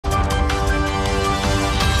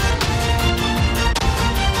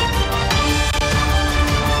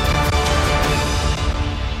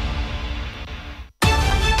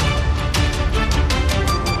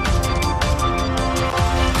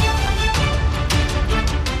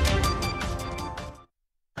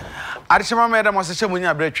Adishama meda mwaseshe mwenye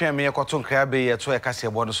abretwe me yekoto nkra be yeto ekase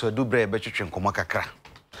ebo no so adubre betwetwe nkomo kakra.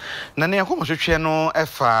 Na ne yakomo hwehwe no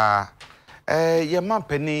efa ye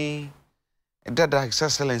mampani dada His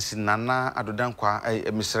Excellency Nana Adodankwa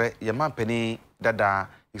misre ye mampani dada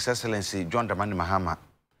His Excellency John Dramani Mahama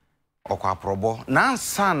okwa probo na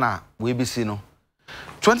ansana we bisi no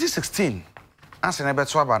 2016 ansana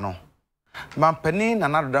beto aba no mampani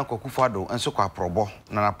Nana Adodankwa Kufuado enso kwa probo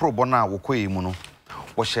na probo na wokoyi mu no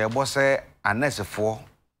wo shebo se anesefo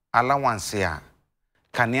allowance a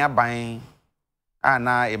kanea ban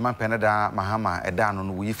ana emampene da Mahama eda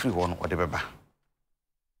no wo yifri ho no ode beba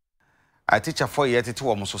a teacher for yetete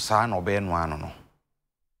wo so saa na obe no ano no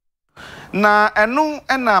na eno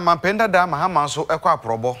ena mampenda da Mahama so ekwa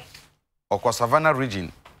probo okwa Savannah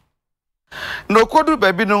region no kodu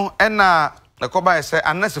baby no ena ekoba se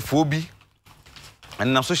anesefo bi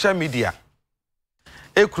na social media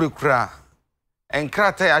ekurekura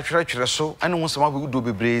enkrata ya twere so ene ho sama bu do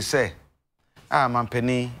bebre se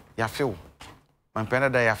mampani ya feel mampana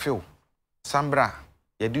da ya feel sambra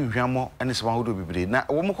ya di hwamo ene sama ho do bebre na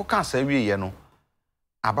wo mo koka sa wie ye no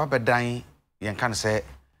ababedan yen kan se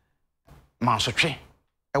mansotwe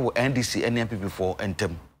e wo NDC ene MPP4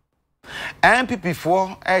 entem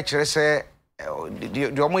MPP4 e kire se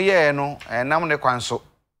di omo ye no nam ne kwanso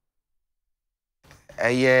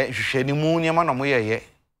ye hwehwani mu nyama no mo ye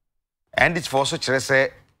and it's for so kire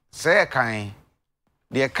se kan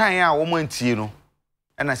de kan a wo mantie no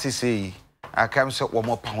na sesei akam se wo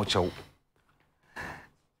mo pa ho chew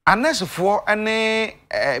anesfo ene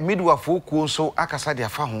midwafo ku so akasa de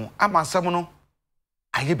afa ho amansam no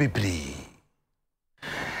aye bebre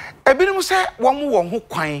ebinim se wo mo wo ho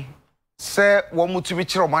kwan se wo mo tumi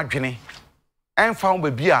kire wo adwene enfa ho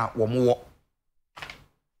ba bi a wo mo wo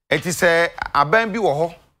eti se aban bi wo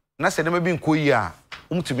ho na se dem bi nkoyi a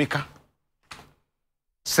wo mutumi ka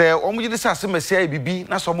se omujide sa asemase bibi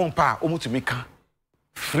na so mpa omutumi ka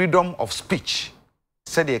freedom of speech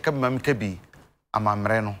said ye ka mamika bi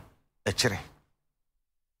amamre no e kire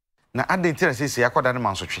na adentira sese yakoda ne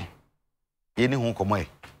mansotwe ye ni hu komo e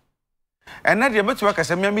ena de metuwa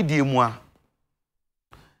kasa miami die mu a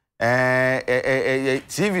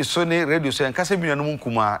TV so ne radio so enkasa bi nuanom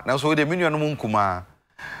nkuma na so de minuanom nkuma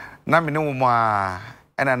na me ne wo ma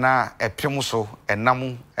ena na epem so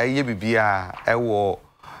enam eye bibia ewo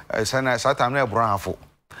sana satam na ebronafo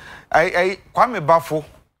kwame bafo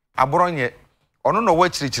abronye ono no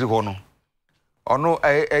wachirichiri ho no ono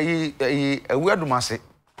awuadumase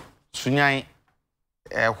sunyan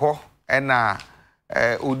ho ena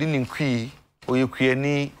odini nkwi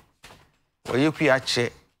oyekuani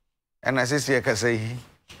ache ena sesi ekasa yi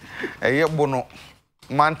eyebo no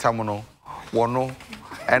mantam no wono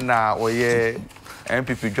ena oye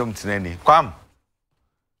MPP jom tinani kwam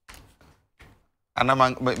ana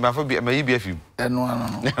mafo bi ma yibi afim eno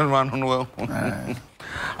ano no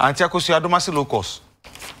anti akosu adomase locus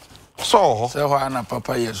so se ho ana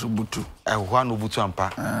papa yesu butu ho ana butu ampa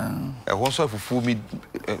ho so afufu mi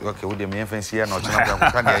okay wo de me fancy ya na ochina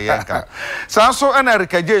bia ko de yenka san so ana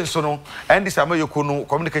rekaje nso no ndi sama yoko no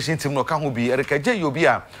communication team no ka ho bi rekaje yobi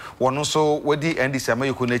a wono so wadi ndi sama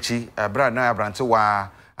yoko na chi bra na abrante wa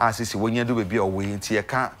asisi wonya do bia owe nti ye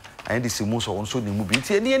ka ndi simu so wonso ni mu bi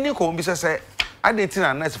nti eni ko bi sese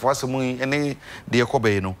adentina na sefo asemu ene de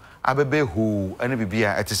ekobe no abebe ho ene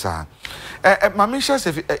bibia etisa mami sha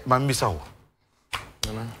se mami sa ho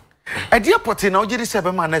dia poti na ogiri se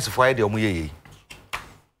be ma na sefo aye de omo yeye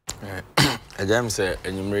ajam se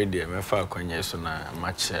enyumre de me fa akwanye so na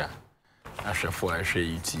matcha ahwefo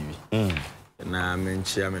ahwe UTV na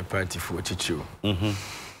menchia me party for chichu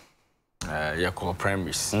Yako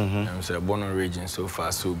primaries and so Bono region so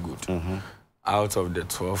far so good out of the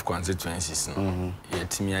 12 constituencies no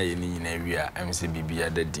yetimia ye ni nyina wi a MC bibia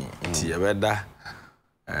dadin nti yebeda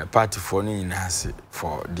party for ni nyina hase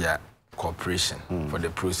for their cooperation for the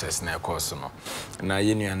process na course no na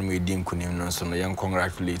ye nuanom edi nkunim no so no yen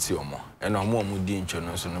congratulate omo and omo di ncho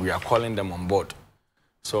no so no we are calling them on board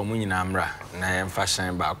so omo nyina amra na yen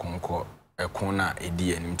fashion ba konko ekon na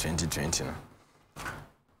edi anim 2020 no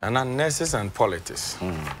and nurses and politics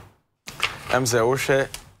I'm say we share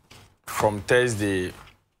from Thursday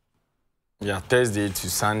to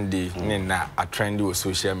Sunday na a trend with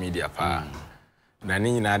social media pa na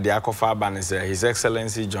ni na de akofa ba ne say His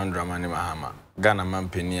Excellency John Dramani Mahama Ghana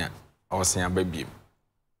mampenia osia babiem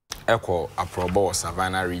eko aprobo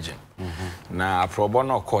Savannah region na aprobo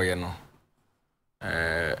no koye no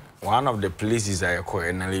one of the places I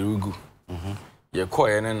koye na Lerugu ye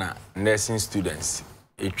koye na nursing students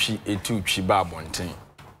etu twi ba bonten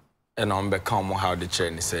and on become how the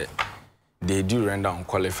chain say they do render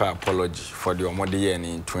unqualified apology for the Omode year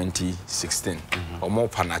in 2016. Omo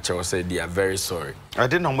Panache said they are very sorry. I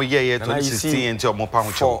didn't know year 2016 until Omo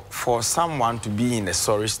Panache. For someone to be in a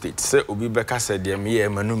sorry state, say Obi Beka said they me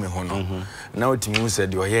manumi hono. Now Timu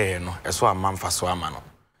said you here no, eso a man for so amano.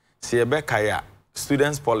 See Beka ya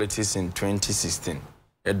students politics in 2016,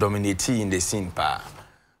 a dominating in the scene pa.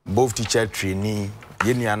 Both teacher trainee,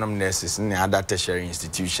 union nurses and other tertiary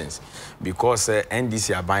institutions, because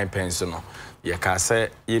NDC are buying pension. You can say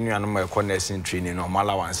union nursing training or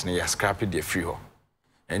allowance and you scrap the free.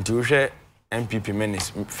 And to share MPP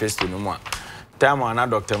ministers face to no more. Time on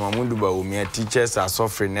Dr. Mamunduba, who teachers are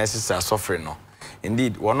suffering, nurses are suffering. No,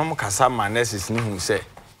 indeed, one of my Kasama nurses who say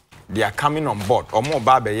they are coming on board or more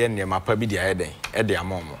barber yen near my puppy the other at their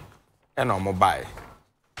mom and no more buy.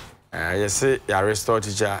 You say you restore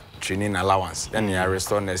teacher training allowance, then you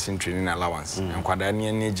restore nursing training allowance, and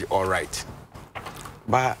Kwadani need all right.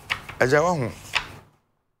 But as I want,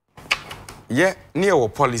 yeah, near our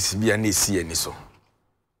policy be an AC and so.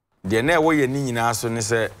 The near way you need now, so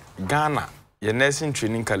say Ghana, your nursing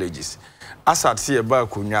training colleges. As I see about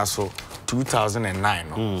Kunyaso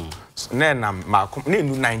 2009, then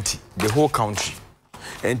 90, the whole country,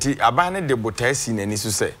 and the abandoned the Botesi and any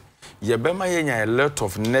say. Yebema yenya a lot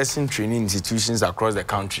of nursing training institutions across the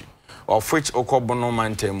country, of which Okobono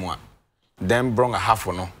Mantemwa, then brung a half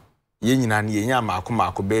or no. Yenya yenya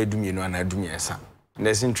mako bedumi no anadumi esa.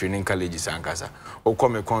 Nursing training colleges ankasa.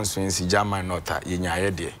 Okome constituency German nota yenya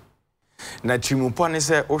yede. Na trimupone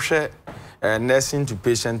se oshe nursing to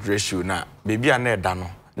patient ratio na baby ane dano.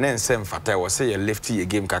 Na nsem fata wo say ye lefty ye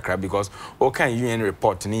game kakra because okan UN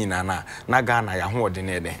report ni na Ghana ya ho de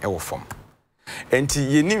ne de e wo form. Enti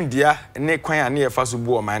yenim dia ne kwan ane ye fa so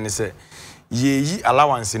bu o man se yeyi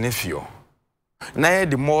allowance ne fio na ye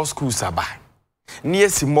the more schools aba ne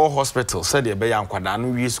yesi more hospitals said ye be ya nkwada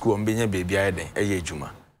no wi school mbenya baby ayeden eye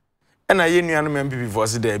adwuma na ye nuanu MPP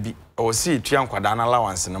voice da bi o si tua nkwada na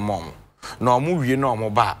allowance ne mom na omo wie na omo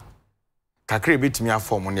ba kakra betimi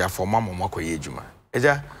afom ne afom mama koye adwuma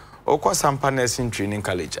eja okwa sampa nursing training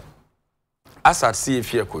college asat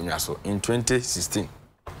CFA konwa so in 2016.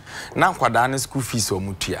 Now, Kwadani school fees or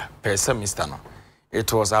mutia per semester no.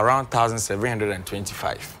 It was around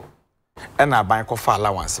 1,725. And I buy for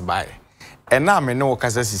allowance buy. And now I know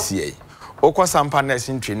Kasa CCA. Okwa Sampa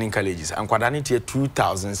nursing training colleges and Kwadani tier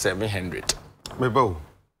 2,700. Mebo.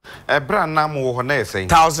 A brand name wo na saying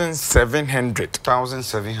 1,700.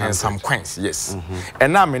 1,700. And some coins, yes.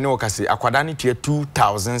 And now I know Kasa Kwadani tier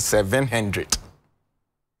 2,700.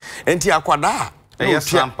 And tia Kwada.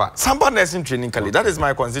 Yes, Sampa nursing training college. That is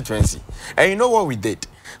my constituency. And you know what we did?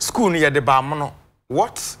 School near the Bamono.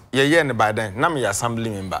 What? Yeah, by then. Now me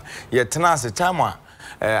assembly member. Yeah, tenants a time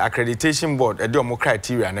accreditation board. A do more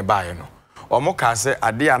criteria and a buy no. Or more say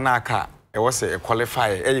a dear naka. It was a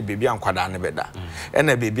qualifier. A baby and Kwadane beda.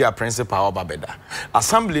 And a baby a principal babeda.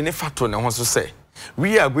 Assembly ne factor ne wants to say.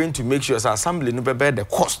 We are going to make sure that assembly no bear the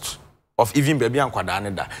cost of even baby and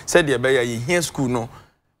Kwadane da. Said the bear ye here school no.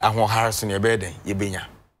 Ahon Harrison ye beden ye benya.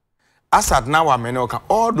 Asad now amenoka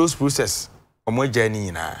all those process omo journey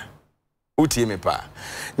na. Uti me pa.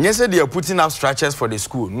 Nyese they are putting up structures for the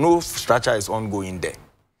school. No structure is ongoing there.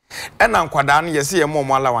 And Kwada no yesi ye mo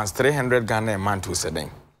allowance 300 Ghana a month to seden.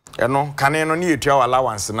 Eno kane no ni etua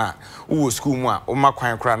allowance na wo school mu a o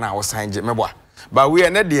makwan kra na o sign je meboa. But we are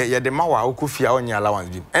not there ye de ma wa okofia onye allowance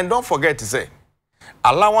bi. And don't forget to say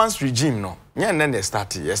allowance regime no. Nye nne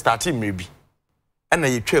start maybe. And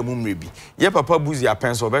you try mumrebi. Ye papa buzi a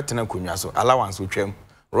pencil betena kunya so allowance we trim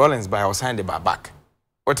Rollins by or sign the back.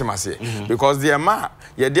 What am I say? Because the amount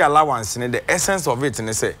ye the allowance in the essence of it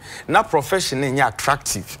and say na profession in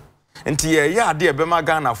attractive. Nti ye ya de bema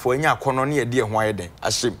Ghana for nya kono ne de ho ayeden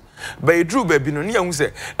ashim. But you drew baby no ne hu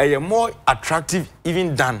say e more attractive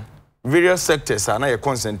even than various sectors are na your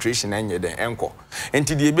concentration enye den enko.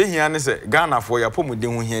 Nti de be hia ne say Ghana for ya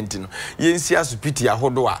pomuden ho hia ntino ye nsi asupiti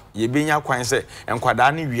ahodo a ye be nya kwan say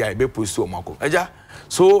enkwada ne wi a be postu omako eja.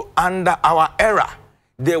 So under our era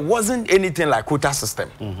there wasn't anything like quota system.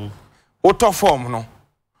 Auto form no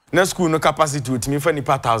na school no capacity with me for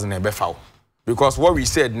nipa 1,000 e be fawo. Because what we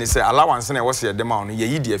said ne say allowance na was here demand no ye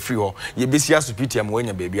yidi free ho ye be si asupiti am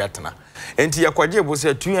wanya baby atena. Enti ye kwaje bo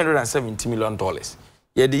say $270 million.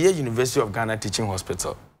 Ye the University of Ghana Teaching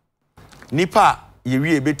Hospital. Nipa ye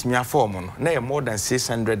we betimi afom no na more than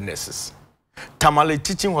 600 nurses. Tamale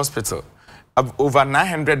Teaching Hospital over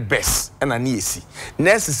 900 beds and an EC.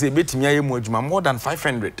 Nurses betimi ayemu adwuma more than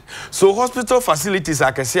 500. So hospital facilities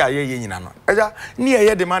I can say aye nyina no. Eja ni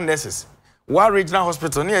ye demand nurses. One regional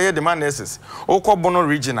hospital near the man nurses. Oko Bono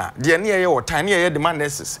regional. The near or tiny the man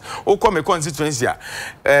nurses. Oko me constituency.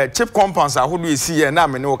 Chip compounds are who we see and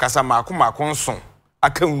I'm no Casama Kuma Conson.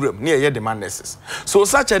 A room near the man nurses. So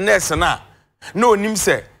such a nurse now. No nim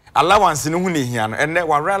say allowance in Huni here and then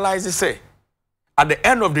one realize say at the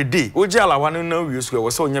end of the day, Ojala one no use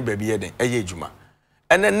was so near baby a juma.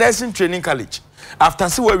 And then nursing training college. After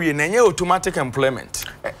see where we in automatic employment,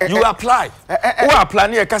 you apply. Who apply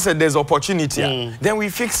near case there's opportunity. Then we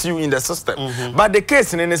fix you in the system. But the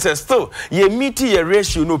case in says still, you meet your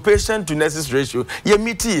ratio, no patient to nurses ratio, you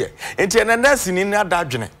meet here. And the nursing in that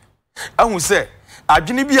dajane. I will say, I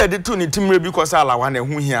didn't be a detuni timbre because I want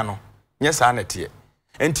who here no. Yes, I net here.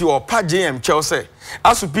 And to our pa JM Chelsea,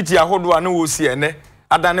 as you pity a hold one who see and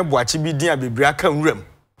Adane Boachi be dear be bracken room.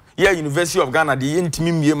 Yeah, University of Ghana, the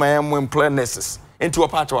intimate my employ nurses into a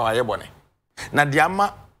part of our ebony. Na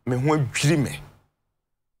diama me who dream.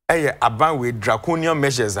 Aban with draconian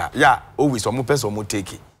measures. Yeah, always or mupes or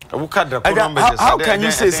muteki. How can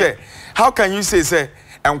you say, how can you say,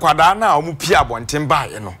 and Quadana or Mupia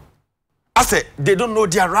Bontimba, you know? I say, they don't know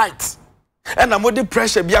their rights. And I'm under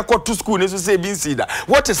pressure, be a court to school, to say, being see that.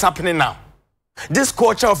 What is happening now? This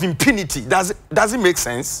culture of impunity, does it make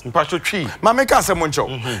sense? Mameka Semoncho,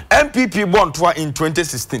 MPP born in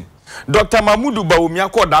 2016. Dr. Mahmoudou Baumia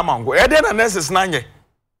called Damango. And then the nurses nanye.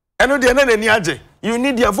 And the you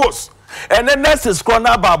need your votes. And the nurses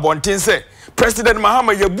corner Babontin say, President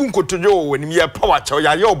Mahama Yabunko to you when you power chow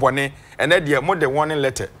ya yo bone, and then the more than warning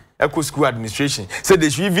letter. Echo School Administration said they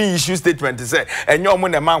should even issue statement to say, and your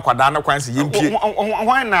money man Quadana Quancy.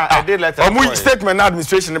 Why not? I did letter. Statement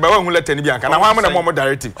administration about one letter. And I'm a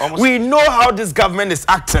directive. We know how this government is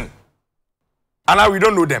acting. And now we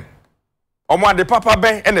don't know them. The Papa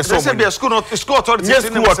Ben and the school authority. Yes,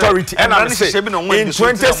 school authority. And I'm saying in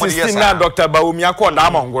 2016 now, Dr. Baumia called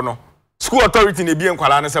Damongono. School authority in the Bian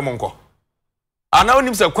Qualana Semonko. And now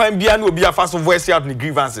names a crime Bian will be a fast voice out in the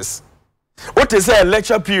grievances. What is a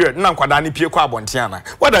lecture period? What are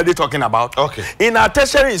they talking about? Okay. In our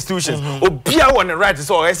tertiary institutions, Obia want the right is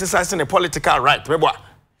all exercising a political right.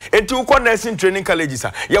 And to nursing training colleges,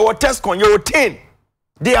 your test con your 10.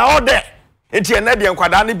 They are all there.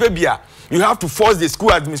 You have to force the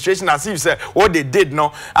school administration as if say what they did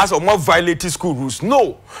now as a more violating school rules.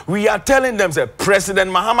 No, we are telling them that President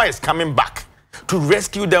Mahama is coming back to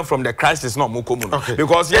rescue them from the crisis, not Mukomun. Okay.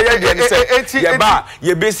 Because ye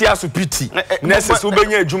besia supiti. Nurses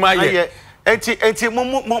ubenya juma ye.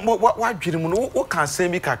 What can say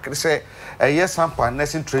me say yes sample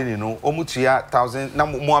nursing training no omutia 1000 na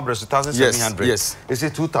mo abreso 1700. Yes. Is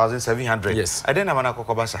it 2700? Yes. I didn't have an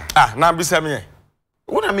akokobasa. Ah, na bisa me.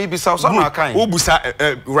 Una me bisa so ma kan. Ubusa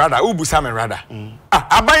ubusa me rather.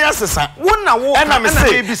 Abanya sesa. Wona wo na me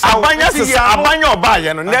say abanya sesa abanya oba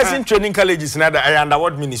ye no nursing training colleges na da under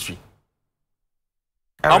what ministry?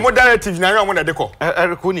 Amo directive na yo mo na de ko.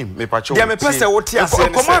 Erikoni me pacho. Dia me pese wo ti ase ne.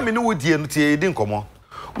 Komo me no wodie no tie di nkomo.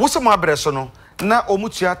 Wo se mo abreso no na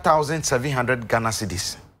omutua 1700 Ghana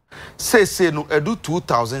cedis. Say no edu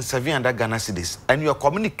 2700 Ghana cedis and you are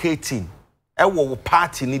communicating wo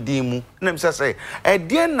party ni din mu na me say e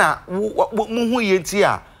de na mo hu ye nti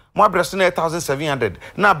a mo abreso na 1700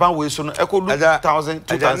 na ban we so no ekodu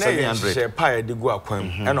 2700 share pie de go akwam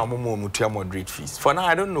e na mo mutua moderate fees for now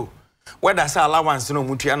I don't know whether say allowance no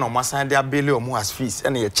mutua na mo san dia bele omo as fees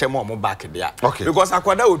and ye chema omo back there because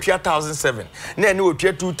akwada otua 1007 na ene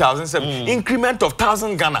otua 2007 increment of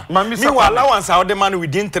 1000 Ghana me allowance how the man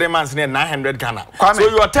within 3 months na 900 Ghana so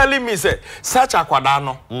you are telling me say such akwada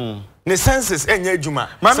no the census enye juma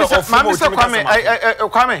so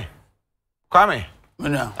Kwame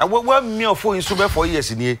what me of for in super 4 years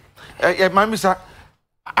in here mami sa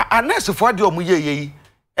anes for de omo ye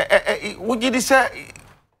would you say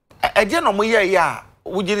e de no mo ye ya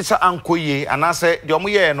would you say ankoye anase de omo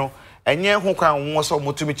ye no enye ho kwan wo so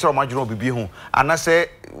motumi kire omo adwene obibi ho anase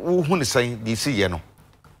wo hu ne san de si ye no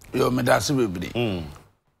yo me da se bebiri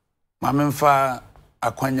mami mfa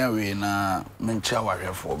akwanya we na mencha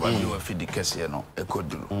warefo ba ni wa fidi kese no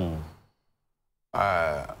ekoduru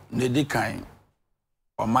ne di kan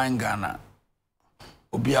o mangana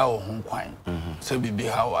obi a wo ho kwan so bibi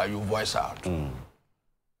how are you voice out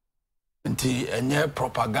nti enye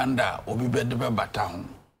propaganda obi bede be bata ho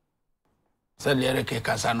se lere ke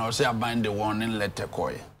kasa no se aban the warning letter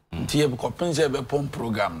koy nti e ko pense be pom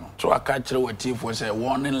program no so aka kire wati for say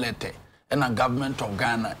warning letter and a government of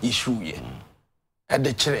Ghana issue ye at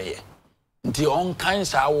the chire nti on kan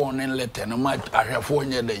sa warning letter no ma ahwefo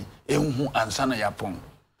nye den enhu ansa na yapon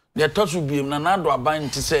the tosu biem na na do aban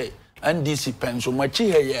ti say NDC penso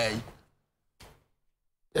machi he ye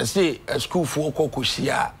say a school for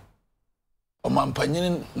kokosia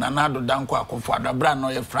Omampanyini Nanado Danko Akufo Adabra no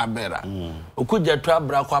ye frabera. Okuja to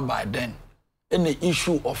abra kwa by then. Any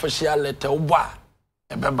issue official letter oba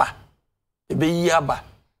ebeba. Ebe yaba.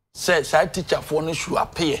 Say teacher for no should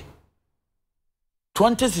appear.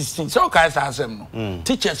 2016 so kai sa asem no.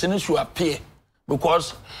 Teachers no should appear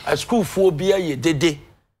because a school phobia ye dede.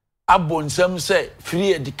 Abonsam say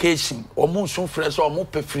free education. Omo so fresh omo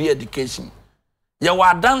pe free education. Ye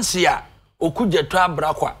wa dance ya okuja to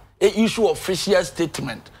abra kwa issue official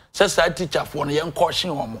statement. Say teacher for no yen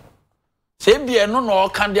caution omo. Say bia no no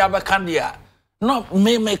kan dia be kan dia. No,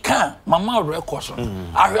 me can mama record so.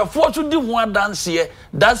 Ahwefo to di ho dance here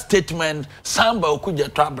that statement samba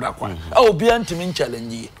okuja to abra kwa. Obi antimi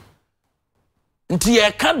challenge. Nti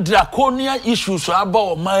ye kan draconian issues aba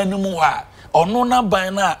o man mu ha. Ono na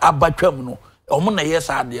ban na abatwam no. Omo na yes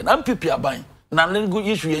ade na mpipi aban. Na legal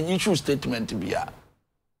issue statement bia.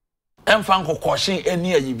 Emfa nkokoshin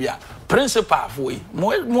eni ayi bia. Principal foi.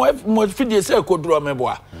 Mo fidie say kodro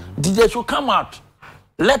meboa. Did you come out?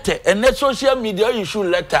 Letter and the social media issue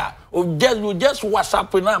letter of just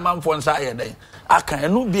WhatsApp in a man for inside. I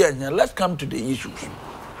can be here. Let's come to the issues.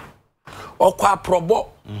 Okwa probo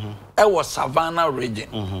e was Savannah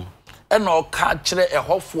region. And all catch a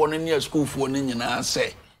hot phone in your school phone in your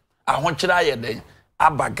say. I want you to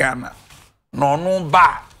Abagana. No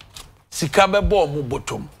ba Sikabe bo mu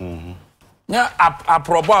bottom. Yeah, a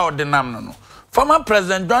probo the name. Former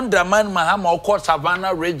President John Dramani Mahama or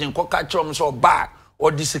Savannah region, Kokachom so back. Or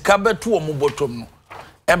disikabe to omo bottom no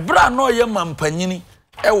ebra no ye mampanyini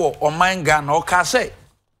ewo oman Ghana o ka say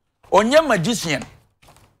onye magician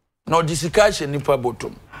no disikache nipa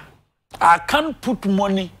bottom. I can't put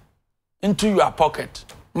money into your pocket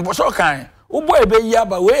so kan ubo ebe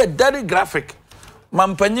yaba we very graphic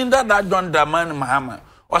mampanyini that John Dramani Mahama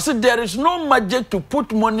or say there is no magic to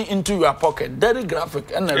put money into your pocket. Very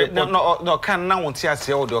graphic and no can now want to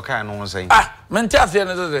say all the kind no say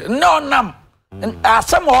mentia no nam.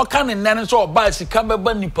 Some all can in then so buy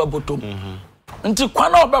Sikabeba nipa bottom. Nti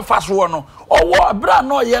kwana obefa so no owo abra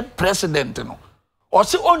no ye president no. O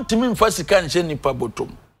se ontimi mfa sika nche nipa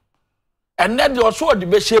bottom. Enne de oso de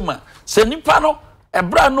be shema se nipa no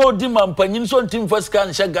ebra no di mampanyin so ontimi mfa sika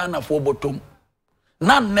nche Ghana for bottom.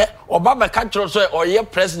 Na nne oba be ka kiro so oye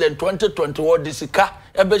president 2021 di sika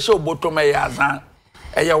ebe she bottom e yazan.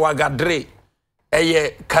 Eye wagadre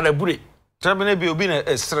eye karabure. Trabene bi obi na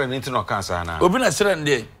esren into no cancer na. Obi na esren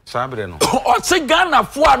de. Sabre no. O se Ghana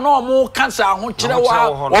fo a no mo cancer ho kire wa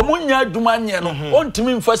o mo nya aduma nye no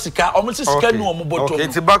ontimi mfa sika o mo sika nu o mo boto. Okay,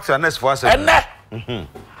 it's back to next for us. Enne.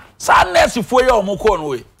 Sa next fo ye o mo ko no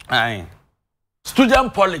we. Aye.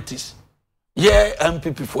 Student politics. Ye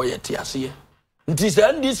MPP for ye tiase ye. Nti se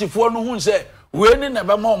NDC fo no hu se we ni na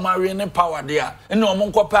be ma o ma we ni power there. Ene o mo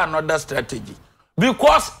nkopa another strategy.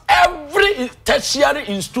 Because every tertiary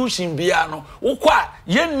institution biano ukwa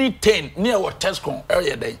ye ni 10 near what Tescom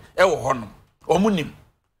area day e wo hono omunim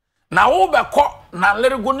na wo be ko na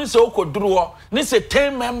lerego ni se okoduru ho ni se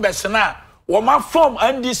 10 members na wo ma form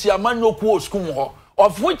NDC amanyoku school ho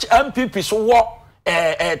of which MPP so wo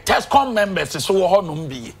Tescom members so wo hono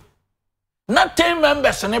mbiye na 10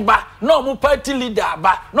 members ne ba no mu party leader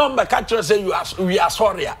ba no be ka kire say we are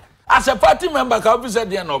sorry as a party member ka officer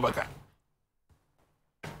there no baka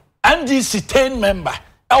NDC 10 member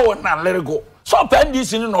ewo na let go so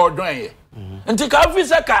NDC ni no join ye nti ka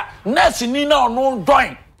officer ka nurse ni na no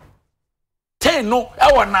join 10 no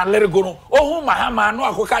ewo na let go no ohu Mahama no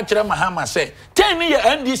akoka kire Mahama say 10 ni ye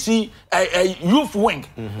NDC youth wing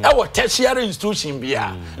ewo tertiary institution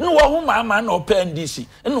bia no ohu Mahama na open NDC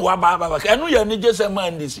no wa ba enu ye ni je say ma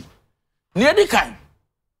NDC ni edi kan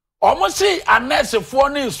omo si anese fo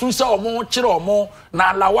ni su se omo kire omo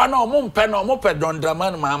na lawa na omo mpe na omo pe John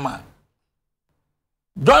Dramani Mahama.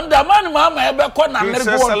 John Dramani Mahama ebe ko na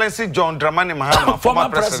America. Excellency John Dramani Mahama former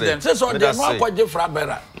president. Say so dey no akwaje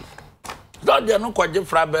frabera. Don't dey no kwaje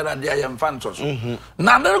frabera dey am fan so.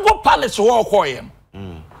 Na America palace wo koyem.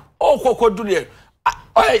 O kokodure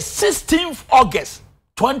 16th August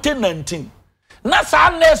 2019. Na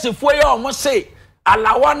sa anese fo ye omo say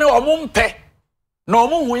alawa na omo mpe no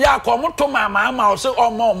mu hu ya ko mo to mama o se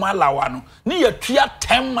omo alawa no ni ya tua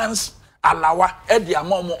 10 months alawa e dia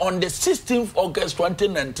mo on the 16th August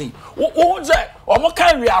 2019 wo ze omo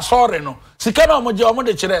kan wi asore no sika na omo je omo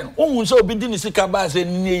de kire no hu se obi di ni sika ba se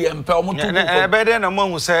ni ye mpe omo to be de na mo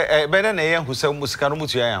hu se be de na ye hu se mo sika no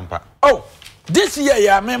mutu ya yampa. Oh, this year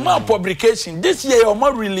ya me ma publication this year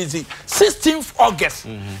omo release 16th August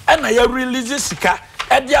and na ya release sika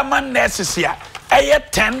e dia man nurses ya e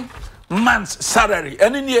 10 months salary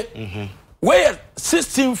any where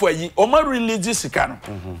 16 for ye o ma release sika no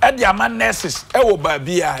e dia man nurses e wo ba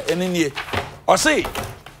bia any Or say,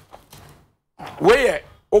 where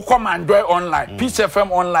come and join online, Peace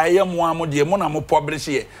FM online, Mona publish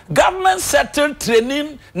here. Government settled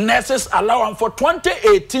training nurses allowance for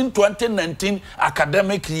 2018-2019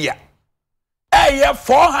 academic year. A year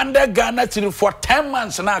 400 Ghana till for 10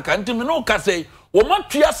 months now. Can't you know? Say, woman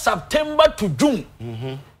September to June.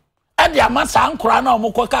 And the Amasan Krana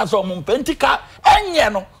Mokokas or Mumpentica, and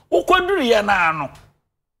Yano, who could do Yanano.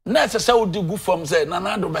 Necessary do good from say,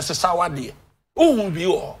 Nanado Bessawadi. Who be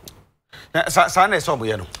all? Sana is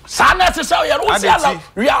over, Sana necessary.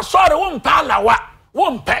 We are sorry, won't palawa,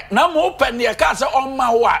 won't pet, no more penny a casa on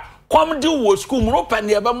my wa. Come do was school, no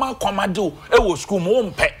penny ever my come do, it was school,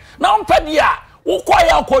 won't pet. Now, Pedia, who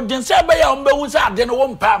quite couldn't say by your bones out, then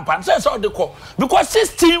one pamp and says all the call. Because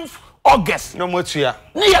 16th August, no more tia.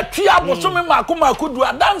 Near Tia was some Makuma could do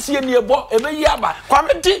a dance here near Bo, every year by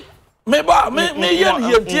quality. Me,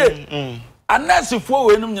 unless if we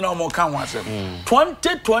win, you know, more can once.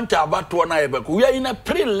 2020 about one year back, we are in a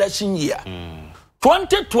pre-election year.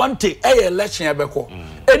 2020 a election year back.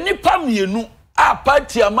 Any pam you know. A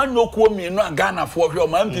party a man no kwome no Ghana for your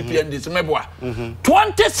man MPP and this meboa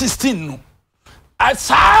 2016 no I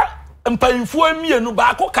saw mpanyfo mi enu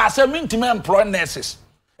ba ko ka se mintime employ nurses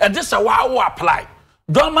and this a wa apply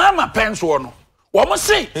don mama pens no wo mo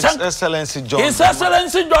say His Excellency John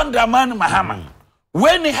Dramani Mahama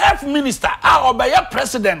when the health minister obey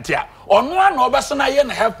president ya ono an obesana ye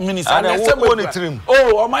na health minister and say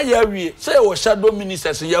oh o ma ya wie say o shadow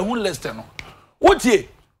ministers ya hu list no wotie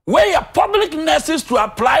where your public nurses to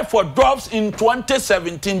apply for jobs in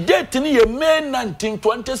 2017, date in May 19,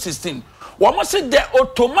 2016. What must say the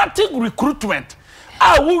automatic recruitment?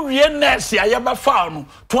 I will be a nurse, I have found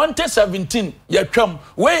 2017, you come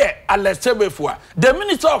where Alessebefua, the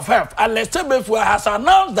Minister of Health, Alessebefua has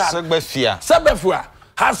announced that Sebefua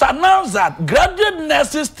has announced that graduate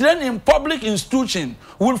nurses trained in public institutions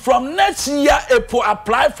will from next year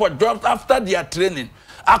apply for jobs after their training.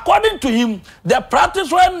 According to him, the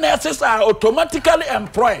practice where nurses are automatically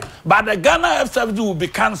employed by the Ghana Health Service will be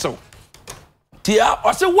cancelled. Tia,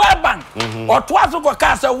 or say World Bank, or twice ago,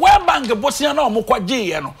 Casa, World Bank, Bosiano,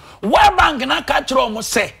 Mukwaji, World Bank, and I catch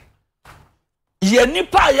almost say, ye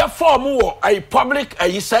nipa ya form a public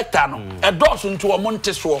a sector, a dozen to a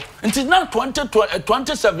Montesor. It is now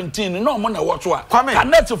 2017, no money whatsoever. Come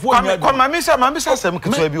my Missa, some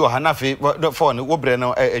could be Hanafi, the phone,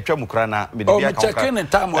 Wobreno, a Chamukrana, checking in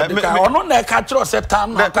time, or no, catch us at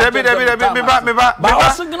time. No, come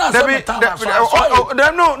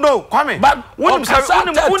but wouldn't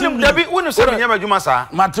say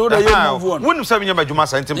Yamajumasa, Matilda, wouldn't say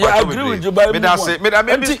Yamajumasa, and I agree with you, but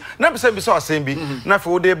never said we saw same. Na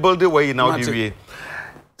for they build the way now the way.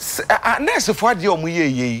 Nurse for the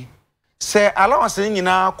omuye say allowance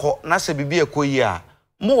nyina ko na se bibia ko yi a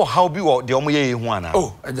mo how bi wo the omuye hu ana.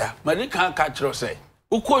 Oh aja mari kan ka kiro say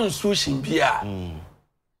uko institution bia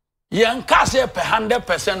yan ka say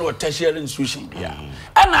 100% or tertiary institution bia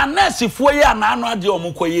ana nurse for yi ana anu ade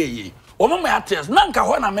omuko ye omo me attest na nka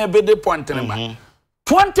ho na me be the point ne ba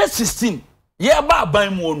 2016 ye ba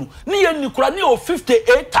ban mu onu ni ye nikura ni o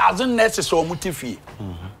 58,000 nurses o mutifie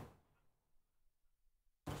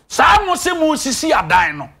sa mo se mu sisi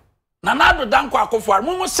adan no na nado danko akofo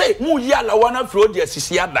mo se mu yi ala wana fro de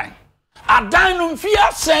sisi adan no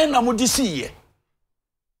mfia sen na mo disi ye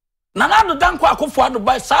na nado danko akofo ado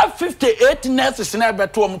by sa 58 nurses na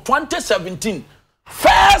beto 2017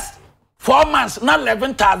 first 4 months na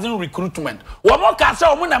 11,000 recruitment. Womo ka say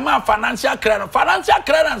omo na ma financial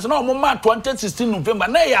clearance na omo ma 2016 November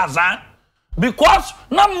na yazan because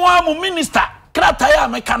na mo minister krataya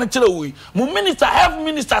me kan kire wi mo minister health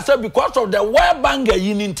minister say because of the World Bank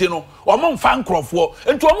yinti no omo mfa nkrofo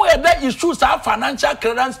enti omo ye da issue sa financial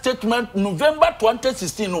clearance statement November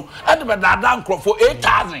 2016 no e de da nkrofo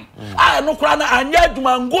 8,000 ah no kra na anya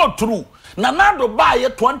aduma go through na nado ba ye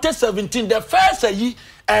 2017 the first ayi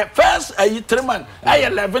first 3 months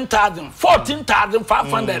 11,000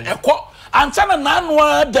 14,500 eko ansana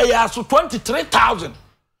nanwa dey aso 23,000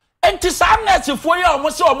 enti sa nurse fo ye omo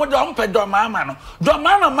se omo de ompe do mama no do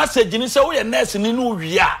mama message ni se wo ye nurse ni no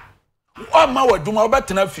wi a o ma waduma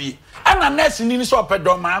obetena fie ana nurse ni se opɛ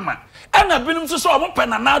do mama ana binum se omo pɛ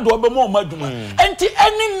na na do obema o maduma enti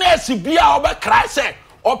any nurse bia obekra se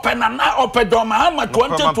opɛ na na opɛ do mama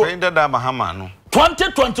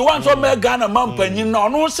 2021 so me Ghana mampanyin na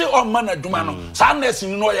ono se o ma na duma no sa nurse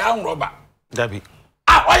ni no ya anroba dabi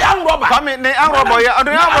oya nroba kwame ne anroba ya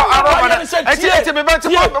ado anroba eti me beti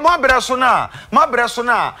mo bre so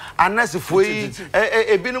na anasefo yi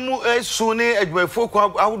ebinumu esu ne adwumafo kwa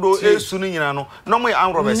ahodo esu ne nyina no no mo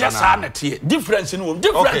anroba sana sa na tie difference ni wo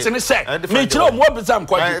difference ni say me kire mo obizam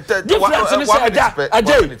kwaje difference ni say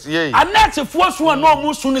aje anasefo so na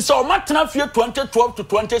mo su ni say o matena fie 2012 to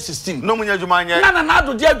 2016 no munya adwuma anya na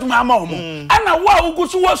ado de adwuma ama o mo ana wa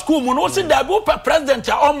ugusu wa school mu no si da bi president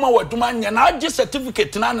a o ma wa adwuma anya na agi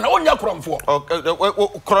certificate na onya kromfo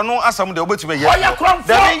krono asam de obetime ye oya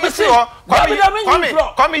kromfo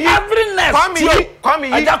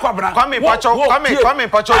Kwame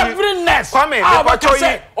pacho every nest Kwame pacho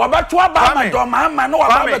yi obeto aba ma do ma no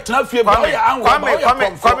aba betena fie bi oya anwo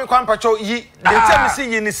Kwame pacho yi de tell me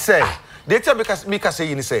see yi ni say de tell me ka say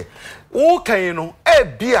yi ni say wo kan no e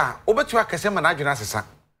bia obeto akase ma na adwena sesa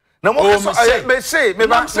na mo me say me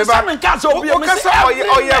ba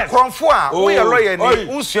oye kromfo a wo ye lawyer ni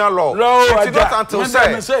unsuan law it's not until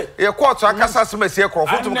say ye court akasa se me say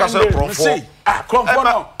kromfo tum ka say kromfo kromfo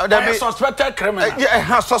no suspected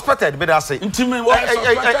criminal suspected be that say intimi wo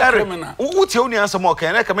suspected criminal wo tie oni ansem o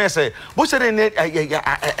kan na ka me say bo say ne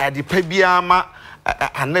ade pa bia ma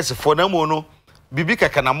anese for na mo no bibi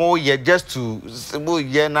kaka na mo ye just to mo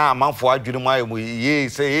ye na amanfo adwene mo ayo mo ye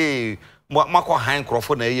say hey mako han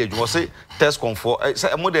krofo na ye adwuma say test comfort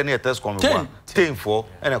say mo de na test comfort 10 for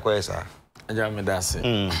ena ko yesa aja me da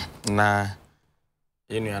say na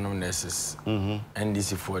yenuanom nurses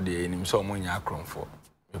NDC for the enim so mo nya kromfo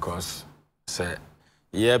because say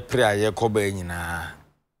ye pre a ye koba nyina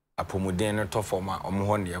apomuden no to forma omo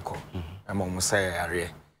ho ne yeko ama mo say are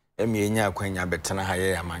emi enya akwanya betena ha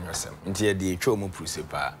ye amanyosem nti ye de etwa mo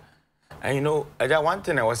prusepa and you know aja one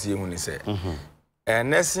thing I was here when say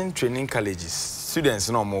nursing training colleges students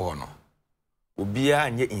no mo ho no obia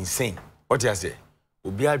anye insane what you say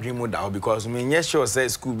obia dream mo da because me nye sure say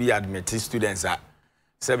school be admit students are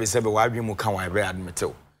sebe wa dream mo kan wa be admit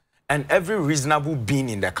and every reasonable being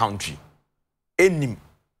in the country any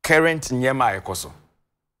current nyema ekoso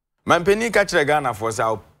mampeni ka kire Ghana for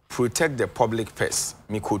say protect the public purse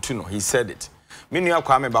mikotu no he said it me nua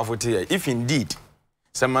Kwame Bafote if indeed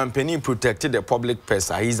some mampeni protected the public purse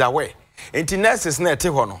he is aware enti nurses na ete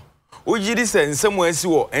ho no ojiri se nsemu asi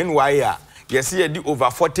wo NY a yesi ye di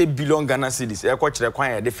over 40 billion Ghana cedis e ko kire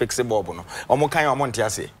kwan ye de fix bulb no omo kan omo nte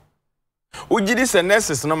ase ojiri se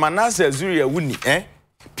nurses no manase azuri ya wuni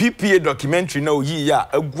PPA documentary na oyi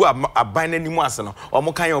ya agu aban nanimu ase no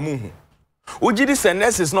omo kan omo hu ojiri se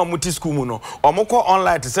nurses no muti school mu no omo ko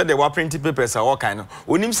online to say they were printing papers all kind no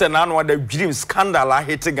onim se na no the dream scandal a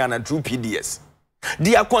hit Ghana through PDS.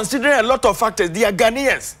 They are considering a lot of factors. They are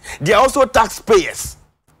Ghanaians. They are also taxpayers.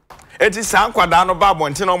 It is Sanquadano Babo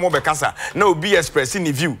and Tino Mobecasa. No be expressing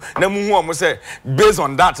the view. No more say based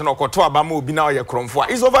on that, no Kotoa Bamu be now your cromfo.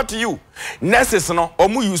 It's over to you. Nurses no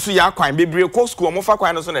omu yusu ya kwine baby ko school mo fa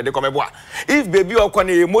kwine so na de komeboa. If baby o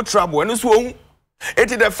kwine mo trouble and so it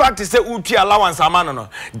is the fact is say uti allowance amano no.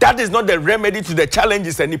 That is not the remedy to the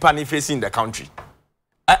challenges any pani facing in the country.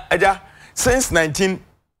 Since 19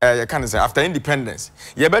 you can say after independence,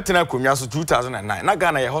 you better na kumyaso 2009. Na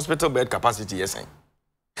Ghana your hospital bed capacity yes.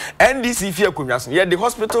 NDC fear kumyaso. Yeah, the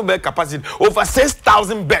hospital bed capacity over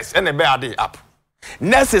 6,000 beds and a bed up.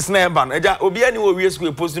 Nurses na ban. Eja obi ani wo wie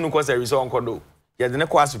school post no course result onkodo. Yeah, the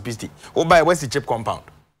next was PST. Oba West Chip compound.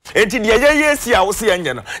 Enti the year wo see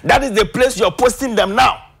anya no. That is the place you're posting them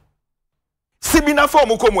now. Sibina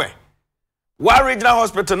form komwe. One regional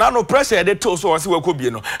hospital now no pressure they told so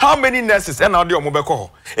no. How many nurses and now they are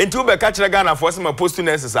mobile until we catch the Ghana for some post to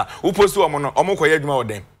nurses who post to omoko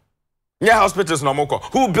them. Yeah, hospitals no moko.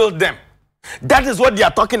 Who built them? That is what they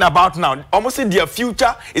are talking about now. Almost their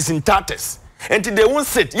future is in tatters. Until they won't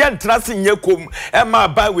sit. Yeah, trusting ye come Emma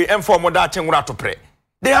by we inform that to pray.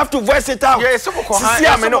 They have to voice it out. Yes, what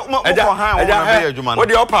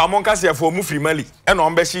the upper among us here for free Mali and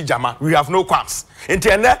on Beshi Jama, we have no qualms. In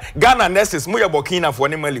Ghana nurses, Muya Bokina for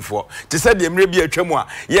Mali for. To say the Mrebi Chemwa,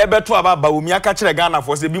 ye better about Baumia catching Ghana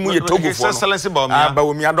for the Bimu Togo for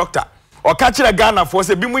Baumia doctor. Or catching a Ghana for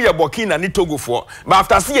the Bimu Bokina ni Togo for. But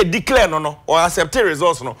after see a declare no or accept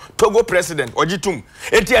results no, Togo president or Jitum.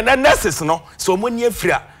 And nurses no, so many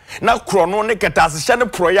free. Now chrono ne ketas shane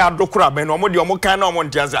proya dokura ben omo de omo kan na omo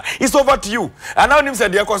ntiaza it's over to you and now nim say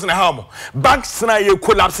de cost na how mo banks na ye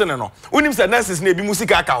collapse ne no unim say nurses na bi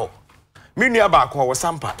musika aka ho me nua ba ko wo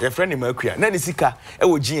sampa ye friend ma akua na ne sika e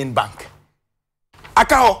wo GN bank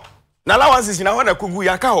aka ho na allowances na ho na kugu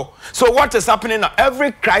ya aka ho so what is happening now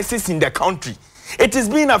every crisis in the country it is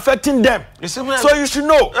being affecting them. So you should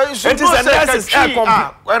know. It is a nurses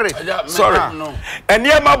sorry. And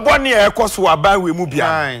yeah, my bonnie a cost wa buy we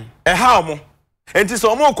mubia. How mo? enti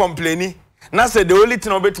so mo complaini na say the only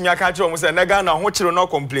thing obetumi aka kire o say na Ghana ho kire no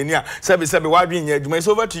complaini a sebe wadwe nya adwuma is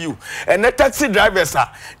over to you and the taxi drivers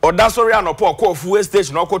a oda sorry anopo ko fuel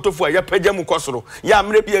station okotofu a ya pagya mu kosoro ya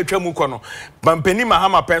amre bi atwa mu kono bampani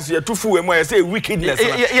mahama penso ya tufu we mo ya say wickedness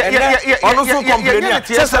ono so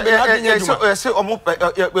complaini sebe wadwe nya adwuma say omo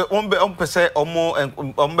pese omo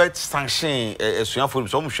sanction esuafo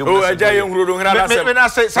so omo hwemu o aja ye nhurodo hira na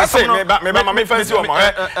say me fancy omo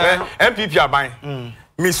MPP aban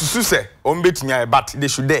Misusu say ombetinya but they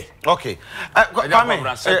should there. Okay.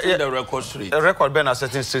 Setting the record straight. A record ben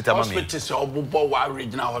setting straight amami. Hospital say obobo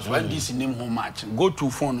regional hospital this name home match. Go to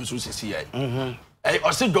phone so CCI.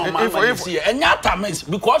 I say don't mind see enyata miss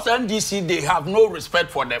because NDC they have no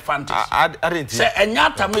respect for their fantasy. I didn't say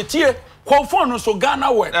enyata metie ko phone so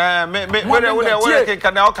Ghana we. Where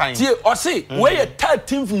can all kind. Tie or say where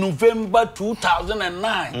 13th November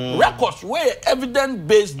 2009 records where evidence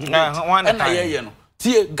based and I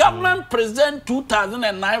tie government present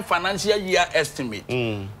 2009 financial year estimate.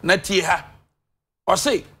 Na tie ha. Or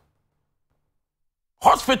say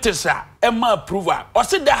hospitals are Emma approval. Or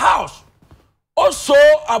say the house also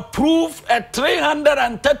approved a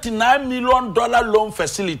 $339 million loan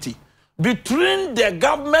facility between the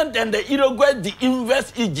government and the Uruguay the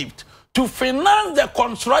Invest Egypt to finance the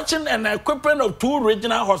construction and equipment of 2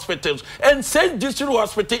 regional hospitals and 6 district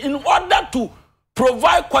hospitals in order to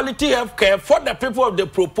provide quality health care for the people of the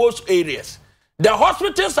proposed areas. The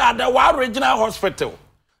hospitals are the Wa Regional Hospital,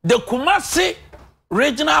 the Kumasi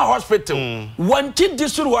Regional Hospital, Wanchi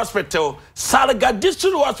District Hospital, Salga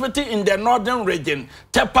District Hospital in the northern region,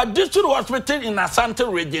 Tepa District Hospital in Asante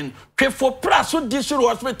region, Kefopraso District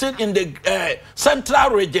Hospital in the central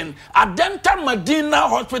region, Adenta Medina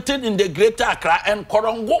Hospital in the greater Accra, and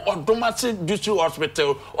Korongo Odomasi District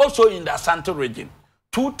Hospital also in the Asante region.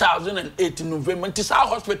 2008 November, it is our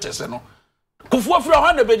hospitals, you know. Kufuwa from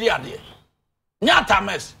 100 bedi ade. Nyata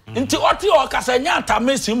mes. Inti oti okasa nyata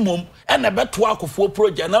mes mum and a betua kufuwa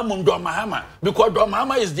project na mum do Mahama because do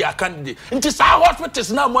Mahama is their candidate. Inti our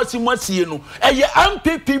hospitals now much you know. A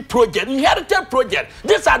MPP project, inherited project.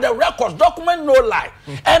 These are the records, document no lie.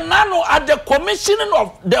 And now at the commissioning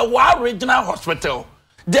of the Wa Regional Hospital,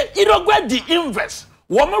 the Uruguay the Invest,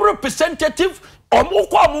 woman representative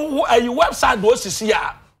Omuko a website was here.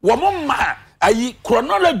 Woman ma a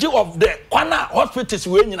chronology of the Kwana hospitals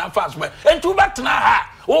when in a fast way. And to back to na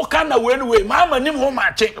o kana when we mama nim home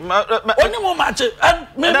match. Only home match and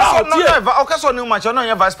me ba okay so new match no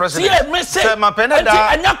your vice president. See me say my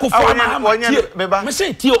penada anya kufu me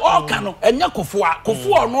say tie o kano anya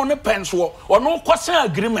kufu no ne penso ono kwasa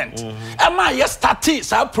agreement. E ma ye start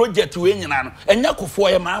sa project we nyina no anya kufu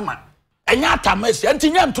ye mama. Enya atamesi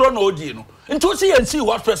antinya ntro na odi no. Into see and see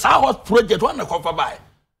what press our project one cover by.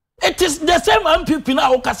 It is the same MPP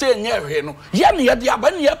now who can say near no. Yan ya dia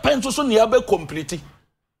ban ya pencil so near be complete.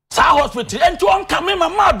 Sa hospital and to on come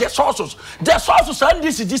mama the sources. The sources and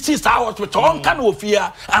this is our hospital on can of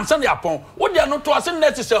fear and send upon. What they are not to us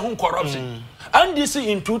necessary corruption. And this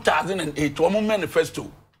in 2008 one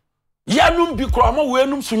manifesto. Yanum bi kroma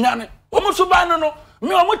wenum sunyane. Omo so ban no. Me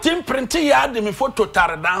omo team print ya de me photo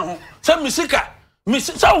tare down. Say misika.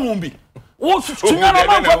 Misisa humbi. Wo sunyana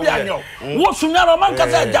man fa bia nyo wo sunyana man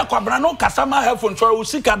kasa ja kwabra no kasa ma headphone so wo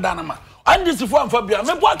sika danama and this for fa bia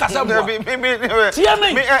me bo kasa bo tie me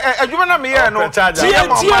adwuma na me ye no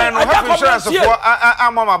tie no have insurance for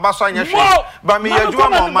amama baso anya hwe ba me adwuma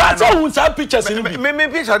mo man no hu pictures ni bi me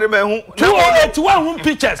picture de me hu 281 hu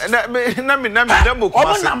pictures na me demo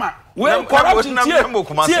kuma when corruption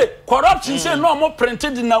corruption say no more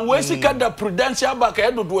printed na we sika da prudential bank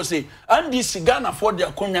edodo say and this Ghana for their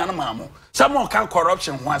konya na maamo some can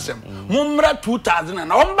corruption ho asem mumra 2000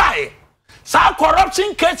 na on buy sa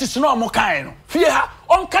corruption cases no mo kan no fie ha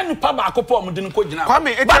on kan nipa ba akopọ mo din ko gina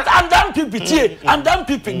but and then PPT and then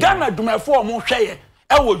PP Ghana dumafo mo hweye e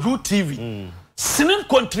wo UTV sinin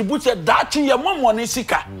contributed that ye mo money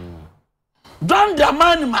sika don the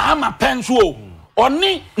man Mahama penso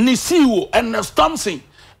Oni Nisiwo and Stomson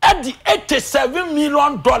at the $87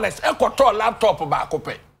 million ekoto laptop ba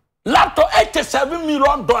kope. Laptop $87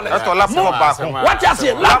 million. That's a laptop back. What you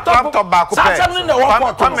say? Laptop back. Kwampacho.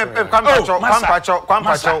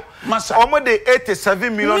 Almost the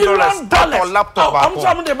 $87 million laptop back.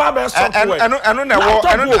 Some the Bible software. And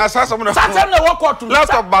assassin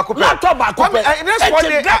laptop back. Laptop back. That's what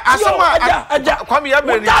they asama. Come here,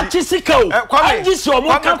 Brady. Chisiko. Come this your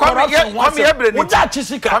corruption. Come here, Brady.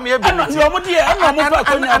 Chisika. Come here, Brady.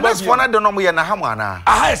 And that's one of the normal na hamwana.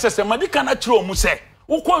 Ah, it's a medical natural muse.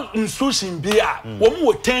 Uko instruction bia wo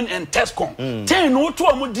mo 10 and test con 10 no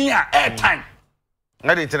to mo din a airtime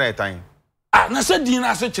na dey 10 airtime ah na se din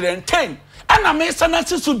na se kire 10 ana me sana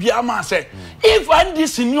se so bia ma se if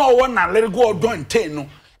NDC ni owo na let go don 10 no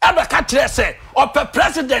ebe ka kire se ope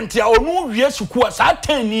president ya onu wie suku a sa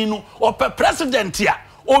 10 ni no ope president ya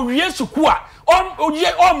o wie suku a o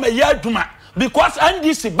meya aduma because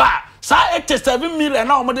NDC ba sa 87 million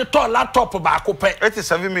na o de to laptop ba ko pe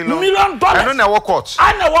 87 million dollars I no work court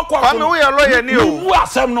I no work court me we lawyer ni o mu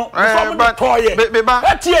asem no so me toye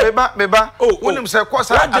beba wonim say ko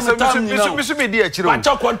sa asem bisu me di akire o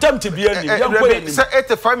pa contempt bia ni ya ko ni say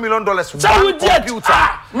 85 million dollars one computer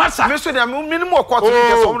masa me so dey minimum court ni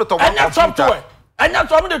say so me to software anya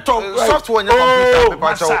so me de to software nya computer me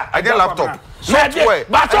pa cho I get laptop software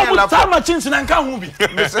but o ta machines na nka hu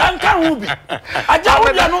bi aja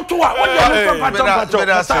wo dia no to a wo dia no to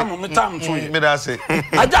patam so me da say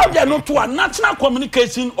aja wo dia no to a National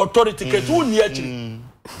Communication Authority ke tu ni akiri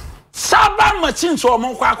saba machines o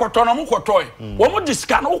mo kwa akoto no mo kotoy wo mo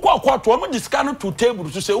discan wo kwa akoto wo mo discan to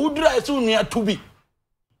table so say udura ese unu atu bi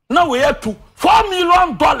na we atu $4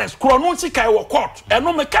 million krono sika e wo court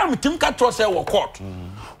eno me kam tim ka to say wo court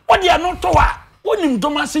wo dia no to a wonim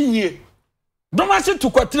domase yie domasi tu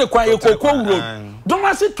kwatire kwa ekoko wuro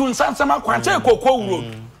domasi tu nsansama kwante ekoko wuro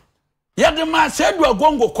yede ma sedu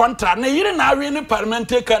agongo kontra ne yiri na awe ni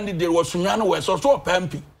parliamentary candidate wosunya no we so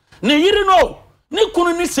pampi ne yiri no ne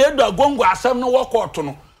kunu ni sedu agongo asem no wo court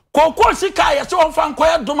no koko sika ye se wonfa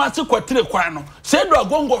nkoya domasi kwatire kwa no sedu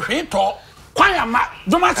agongo hweto kwanya ma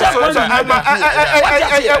domasi kwa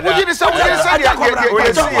wujini sa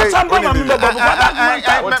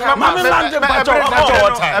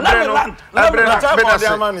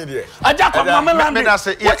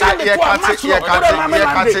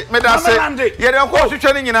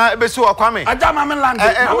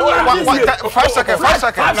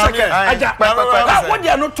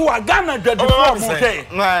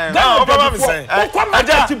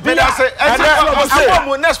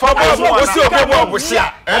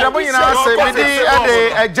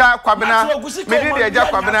eja kwabena medi de eja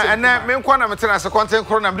kwabena ene me nkwa na metena se content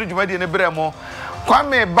kro na medi dwumadi ne bremo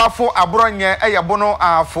kwame bafo abronye eyebono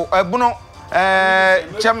afo ebuno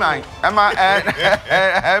chairman ama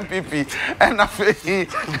MPP na fe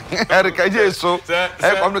Erika Jeso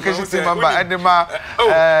communication team member edema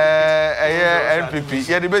MPP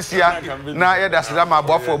ye de besia na ye da seda ma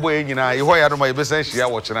bafo bo enyina ye ho ya no ma ye besan hia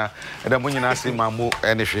wo kyena edemo nyina se mamu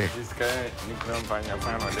ene hwe